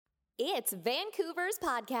It's Vancouver's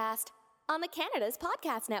podcast on the Canada's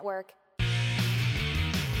Podcast Network.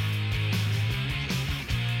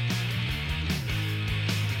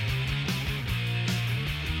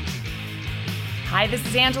 Hi, this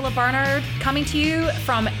is Angela Barnard coming to you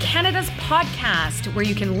from Canada's Podcast, where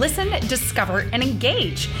you can listen, discover, and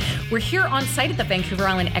engage. We're here on site at the Vancouver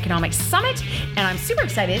Island Economic Summit, and I'm super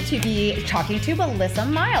excited to be talking to Melissa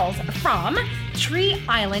Miles from Tree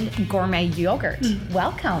Island Gourmet Yogurt.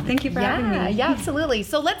 Welcome. Thank you for having me. Yeah, absolutely.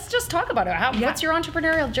 So let's just talk about it. What's your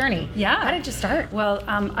entrepreneurial journey? Yeah. How did you start? Well,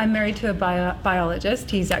 I'm married to a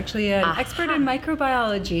biologist. He's actually an expert in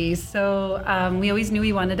microbiology. So we always knew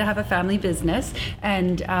we wanted to have a family business.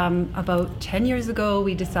 And about 10 years ago,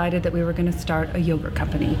 we decided that we were going to start a yogurt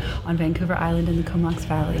company on Vancouver Island in the Comox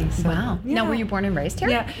Valley. So, wow. Yeah. Now, were you born and raised here?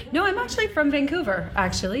 Yeah. No, I'm actually from Vancouver,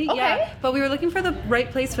 actually. Okay. Yeah. But we were looking for the right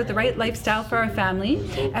place with the right lifestyle for our family.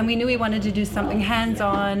 And we knew we wanted to do something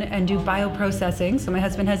hands-on and do bioprocessing. So my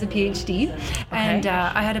husband has a PhD. And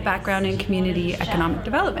I had a background in community economic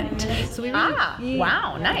development. So we really,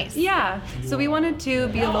 wow, nice. Yeah. So we wanted to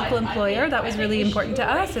be a local employer. That was really important to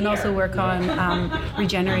us. And also work on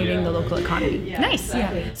regenerating the local economy. Nice.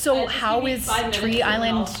 Yeah. So how is Tree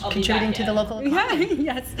Island contributing to the local economy?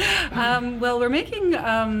 Yes. Well, we're making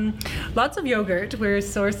lots of yogurt. We're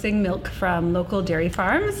sourcing milk from local dairy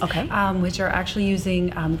farms, which are actually using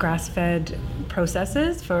grass-fed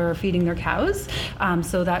processes for feeding their cows.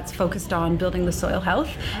 So that's focused on building the soil health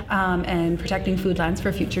and protecting food lands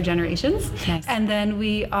for future generations. Nice. And then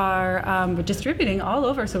we are distributing all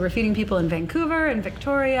over. So we're feeding people in Vancouver and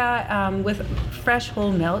Victoria with fresh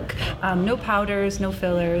whole milk, no powders, no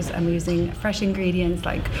fillers. I'm using fresh ingredients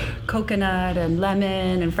like coconut and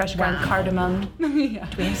lemon and fresh ground cardamom. Yeah.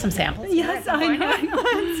 Do we have some samples? Yes, I know.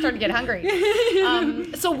 I'm starting to get hungry.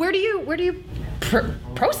 So where do you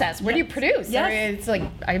process? Where do you produce? Yes. It's like,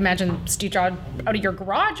 I imagine, do you draw out of your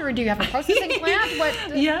garage, or do you have a processing plant?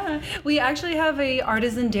 What? Yeah, we actually have a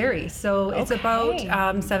artisan dairy. So it's about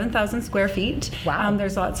 7,000 square feet. Wow.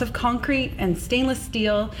 There's lots of concrete and stainless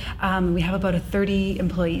steel. We have about 30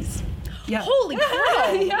 employees. Yeah. Holy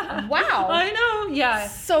crow! Yeah. Wow. I know. Yeah.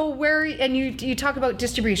 So you talk about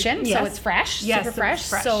distribution? Yes. So it's fresh. Yes, super fresh. it's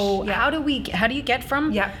fresh. So Yeah. how do you get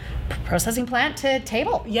from processing plant to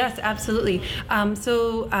table? Yes, absolutely.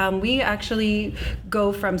 We actually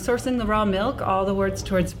go from sourcing the raw milk all the words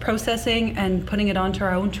towards processing and putting it onto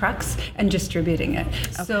our own trucks and distributing it.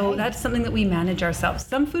 So that's something that we manage ourselves.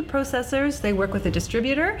 Some food processors, they work with a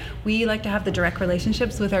distributor. We like to have the direct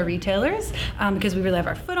relationships with our retailers because we really have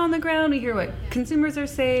our foot on the ground. We hear what consumers are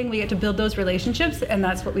saying. We get to build those relationships, and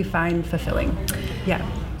that's what we find fulfilling. Yeah.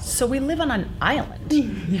 So we live on an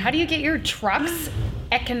island. How do you get your trucks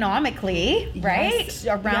economically,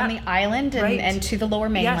 around the island and to the lower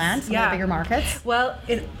mainland, some of the bigger markets? Well,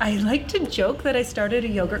 I like to joke that I started a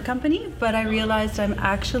yogurt company, but I realized I'm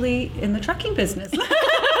actually in the trucking business.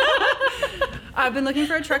 I've been looking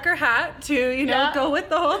for a trucker hat to, go with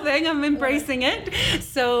the whole thing. I'm embracing it.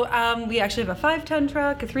 So we actually have a 5-ton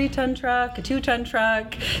truck, a 3-ton truck, a 2-ton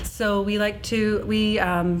truck. So we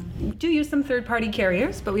do use some third-party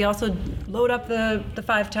carriers, but we also load up the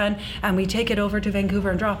 5-ton and we take it over to Vancouver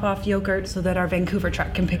and drop off yogurt so that our Vancouver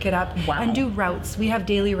truck can pick it up and do routes. We have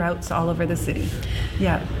daily routes all over the city.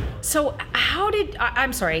 Yeah. So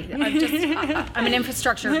I'm sorry, I'm an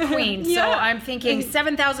infrastructure queen, so I'm thinking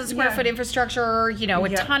 7,000 square foot infrastructure, a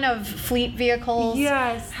ton of fleet vehicles.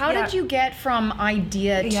 Yes. How did you get from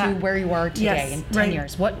idea to where you are today in 10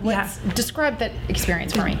 years? Describe that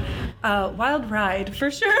experience for me. Wild ride,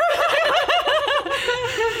 for sure.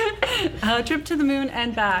 Trip to the moon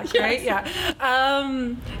and back, right?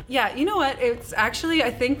 Yeah. You know what? It's actually,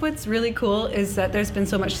 I think what's really cool is that there's been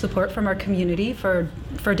so much support from our community for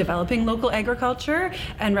developing local agriculture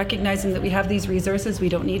and recognizing that we have these resources. We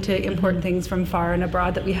don't need to import things from far and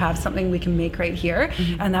abroad, that we have something we can make right here.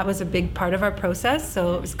 And that was a big part of our process.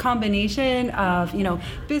 So it was a combination of,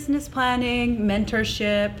 business planning,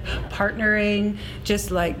 mentorship, partnering,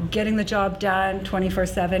 just like getting the job done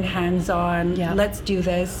 24/7, hands-on, let's do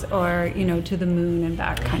this, or, to the moon and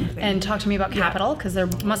back kind of thing. And talk to me about capital, because there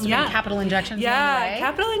must have been capital injections along the way.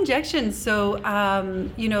 Capital injections. So,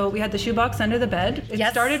 we had the shoebox under the bed.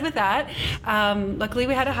 It started with that. Luckily,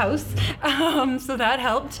 we had a house, so that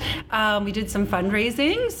helped. We did some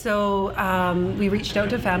fundraising. So we reached out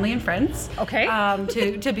to family and friends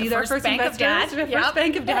to be their first investors. First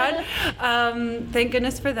bank of dad. Thank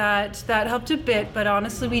goodness for that. That helped a bit, but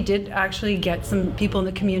honestly, we did actually get some people in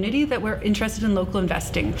the community that were interested in local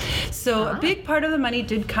investing. So a big part of the money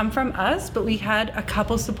did come from us, but we had a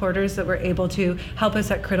couple supporters that were able to help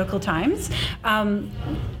us at critical times.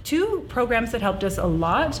 Two programs that helped us a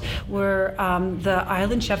lot, where the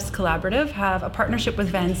Island Chefs Collaborative have a partnership with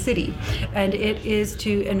Van City, and it is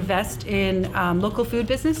to invest in local food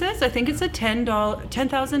businesses. I think it's a $10,000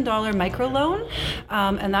 microloan,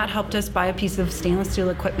 and that helped us buy a piece of stainless steel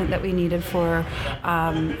equipment that we needed for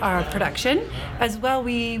our production. As well,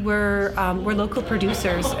 we're local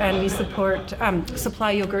producers, and we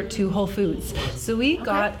supply yogurt to Whole Foods. So we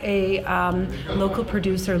got a local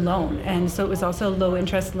producer loan, and so it was also a low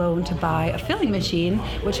interest loan to buy a filling machine,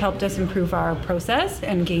 which helped us improve our process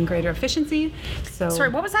and gain greater efficiency. So Sorry,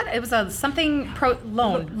 what was that? It was a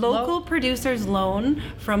loan. Local producers loan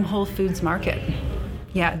from Whole Foods Market.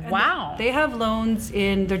 Yeah. And Wow. They have loans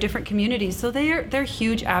in their different communities, so they're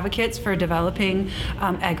huge advocates for developing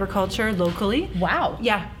agriculture locally. Wow.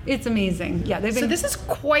 Yeah, it's amazing. Yeah, they've been. So this is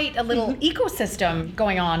quite a little ecosystem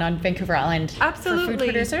going on Vancouver Island Absolutely. for food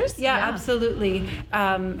producers? Yeah, absolutely.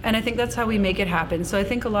 And I think that's how we make it happen. So I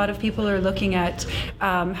think a lot of people are looking at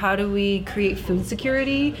how do we create food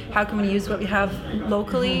security? How can we use what we have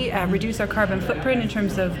locally, reduce our carbon footprint in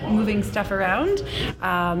terms of moving stuff around,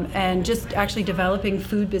 and just actually developing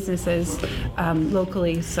food businesses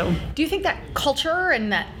locally. So Do you think that culture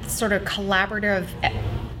and that sort of collaborative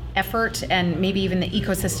effort and maybe even the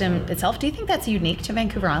ecosystem itself, do you think that's unique to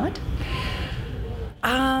Vancouver Island?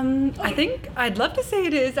 I think I'd love to say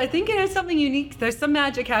it is. I think it is something unique. There's some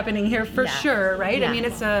magic happening here for sure, right? Yeah. I mean,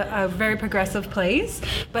 it's a very progressive place,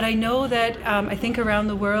 but I know that I think around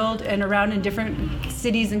the world and around in different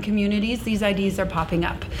cities and communities, these ideas are popping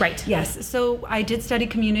up. Right. Yes. So I did study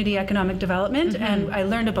community economic development, and I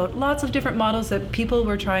learned about lots of different models that people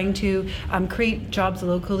were trying to create jobs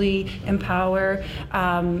locally, empower,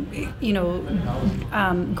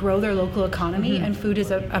 grow their local economy, and food is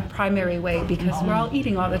a primary way because we're all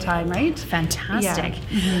eating all the time, right? Fantastic.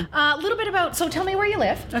 Yeah. A little bit about, so tell me where you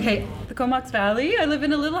live. Okay, the Comox Valley. I live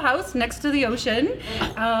in a little house next to the ocean.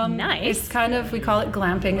 Nice. It's kind of, we call it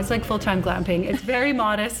glamping. It's like full-time glamping. It's very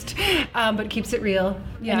modest, but keeps it real.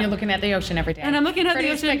 Yeah. And you're looking at the ocean every day. And I'm looking at Pretty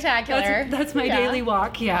the ocean. spectacular. That's my daily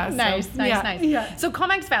walk, yeah. So, Nice. Yeah. So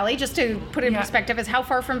Comox Valley, just to put it in perspective, is how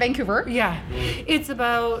far from Vancouver? Yeah, it's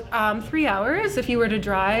about 3 hours. If you were to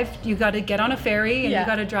drive, you got to get on a ferry and you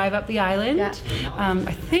got to drive up the island. Yeah.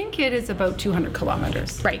 I think it is about 200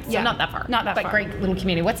 kilometers. Right, so not that far. Not that but far. great little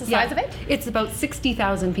community. What's the size of it? It's about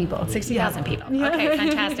 60,000 people. 60,000 people. Yeah. Okay,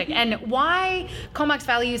 fantastic. And why Comox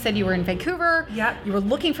Valley? You said you were in Vancouver. Yeah. You were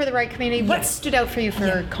looking for the right community. What stood out for you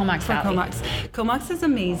for Comox For Valley? Comox is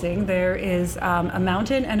amazing. There is a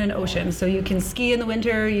mountain and an ocean. So you can ski in the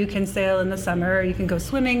winter, you can sail in the summer, you can go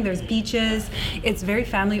swimming, there's beaches. It's very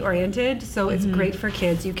family oriented, so it's great for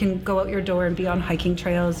kids. You can go out your door and be on hiking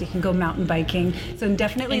trails, you can go mountain biking. So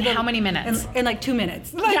definitely In how many minutes? In like 2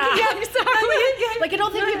 minutes. Like, like I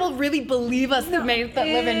don't think people really believe us that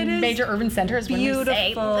live in major urban centers when we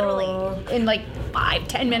say literally in like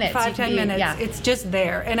 5-10 minutes. 5-10 minutes. Yeah. It's just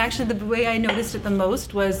there. And actually, the way I noticed it the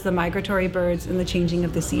most was the migratory birds and the changing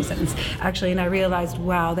of the seasons. Actually, and I realized,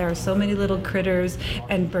 wow, there are so many little critters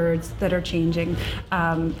and birds that are changing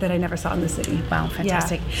that I never saw in the city. Wow,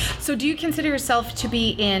 fantastic. Yeah. So do you consider yourself to be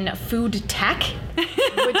in food tech?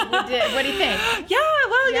 What do you think? Yeah,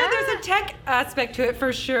 there's a tech aspect to it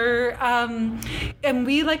for sure. And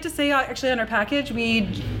we like to say, actually, on our package,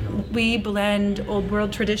 we blend old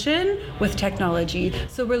world tradition with technology.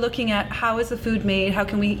 So we're looking at how is the food made, how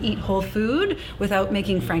can we eat whole food without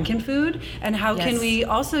making frankenfood, and how can we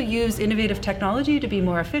also use innovative technology to be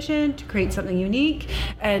more efficient, to create something unique,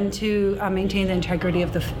 and to maintain the integrity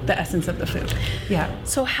of the essence of the food. Yeah.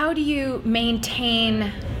 So how do you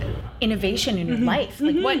maintain innovation in your life?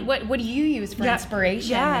 Like what do you use for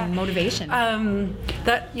inspiration and motivation?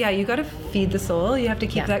 You got to feed the soul. You have to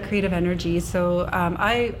keep that creative energy. So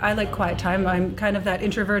I like quiet time. I'm kind of that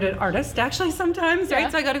introverted artist actually sometimes,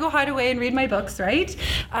 right? So I got to go hide away and read my books, right?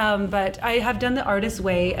 But I have done the artist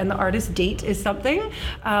way, and the artist date is something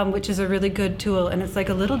which is a really good tool. And it's like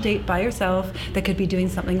a little date by yourself that could be doing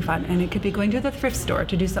something fun. And it could be going to the thrift store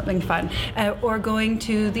to do something fun, or going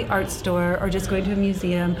to the art store, or just going to a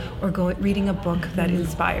museum, or reading a book that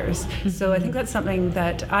inspires. So I think that's something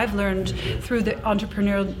that I've learned through the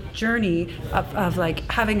entrepreneurial journey of like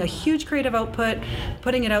having a huge creative output,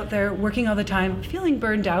 putting it out there, working all the time, feeling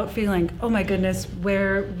burned out, feeling, oh my goodness,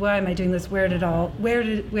 why am I doing this? Where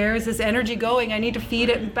is this energy going? I need to feed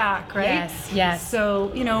it back, right? Yes.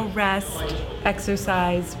 So, rest,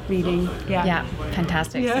 exercise, reading. Yeah,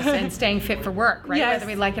 fantastic. And staying fit for work, right? Yes.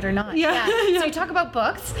 Whether we like it or not. Yeah. So you talk about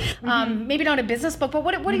books, maybe not a business book, but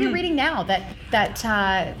what are you reading reading now that's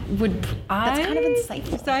kind of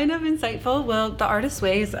insightful? Kind of insightful. Well, The Artist's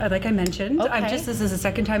Way is, like I mentioned. Okay. This is the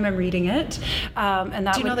second time I'm reading it. And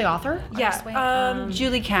that Do you know the author? Artist's Way?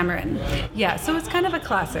 Julie Cameron. Yeah, so it's kind of a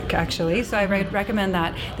classic, actually. So I recommend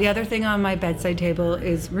that. The other thing on my bedside table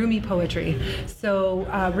is Rumi poetry. So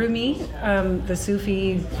Rumi, the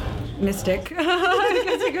Sufi mystic, I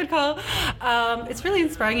guess you could call. It's really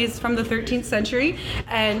inspiring. He's from the 13th century,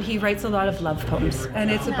 and he writes a lot of love poems. And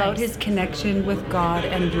it's about his connection with God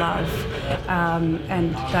and love.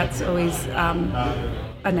 And that's always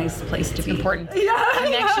a nice place to be. Important.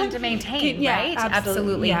 Connection to maintain, right?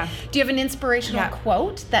 Absolutely. Yeah. Do you have an inspirational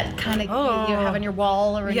quote that kind of you have on your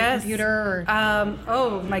wall or on your computer? Or?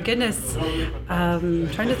 Oh my goodness.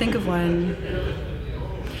 Trying to think of one.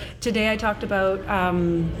 Today I talked about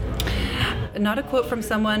not a quote from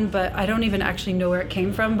someone, but I don't even actually know where it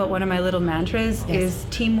came from, but one of my little mantras is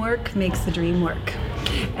teamwork makes the dream work.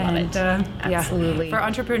 And absolutely. For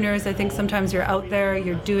entrepreneurs, I think sometimes you're out there,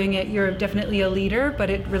 you're doing it, you're definitely a leader, but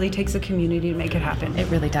it really takes a community to make it happen. It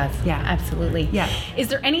really does. Yeah. Absolutely. Yeah. Is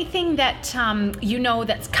there anything that you know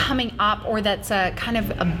that's coming up, or that's a kind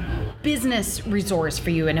of a business resource for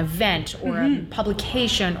you, an event or a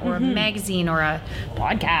publication or a magazine or a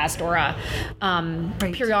podcast or a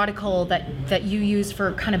periodical that you use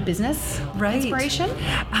for kind of business inspiration?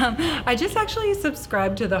 I just actually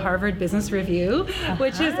subscribed to the Harvard Business Review,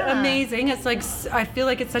 which is amazing. It's like, I feel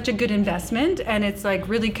like it's such a good investment, and it's like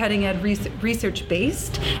really cutting edge research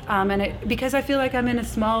based. Because I feel like I'm in a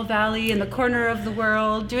small valley in the corner of the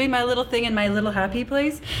world doing my little thing in my little happy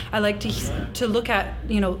place, I like to look at,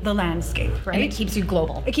 the landscape, right? And it keeps you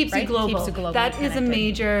global. It keeps you global. Keeps you globally that is a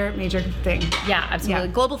major thing. Yeah, absolutely.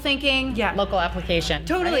 Yeah. Global thinking, local application.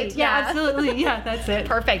 Totally. Right? Yeah, absolutely. Yeah, that's it.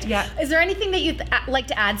 Perfect. Yeah. Is there anything that you'd like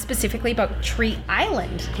to add specifically about Tree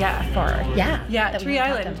Island? Yeah. Tree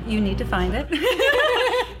Island. You need to find it.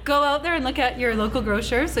 Go out there and look at your local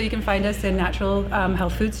grocer. So you can find us in natural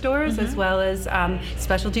health food stores as well as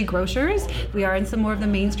specialty grocers. We are in some more of the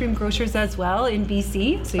mainstream grocers as well in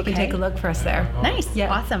BC. So you can take a look for us there. Nice.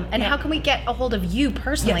 Yeah. Awesome. And how can we get a hold of you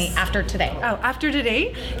personally after today? Oh, after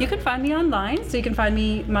today, you can find me online. So you can find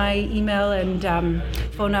me, my email and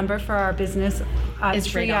phone number for our business is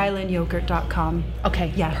treeislandyogurt.com.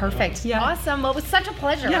 Okay. Yeah. Perfect. Yeah. Awesome. Well, it was such a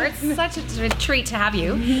pleasure. Yes. It's such a treat to have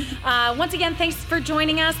you. Once again, thanks for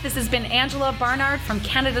joining us. This has been Angela Barnard from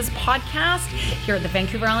Canada's podcast here at the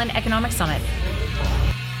Vancouver Island Economic Summit.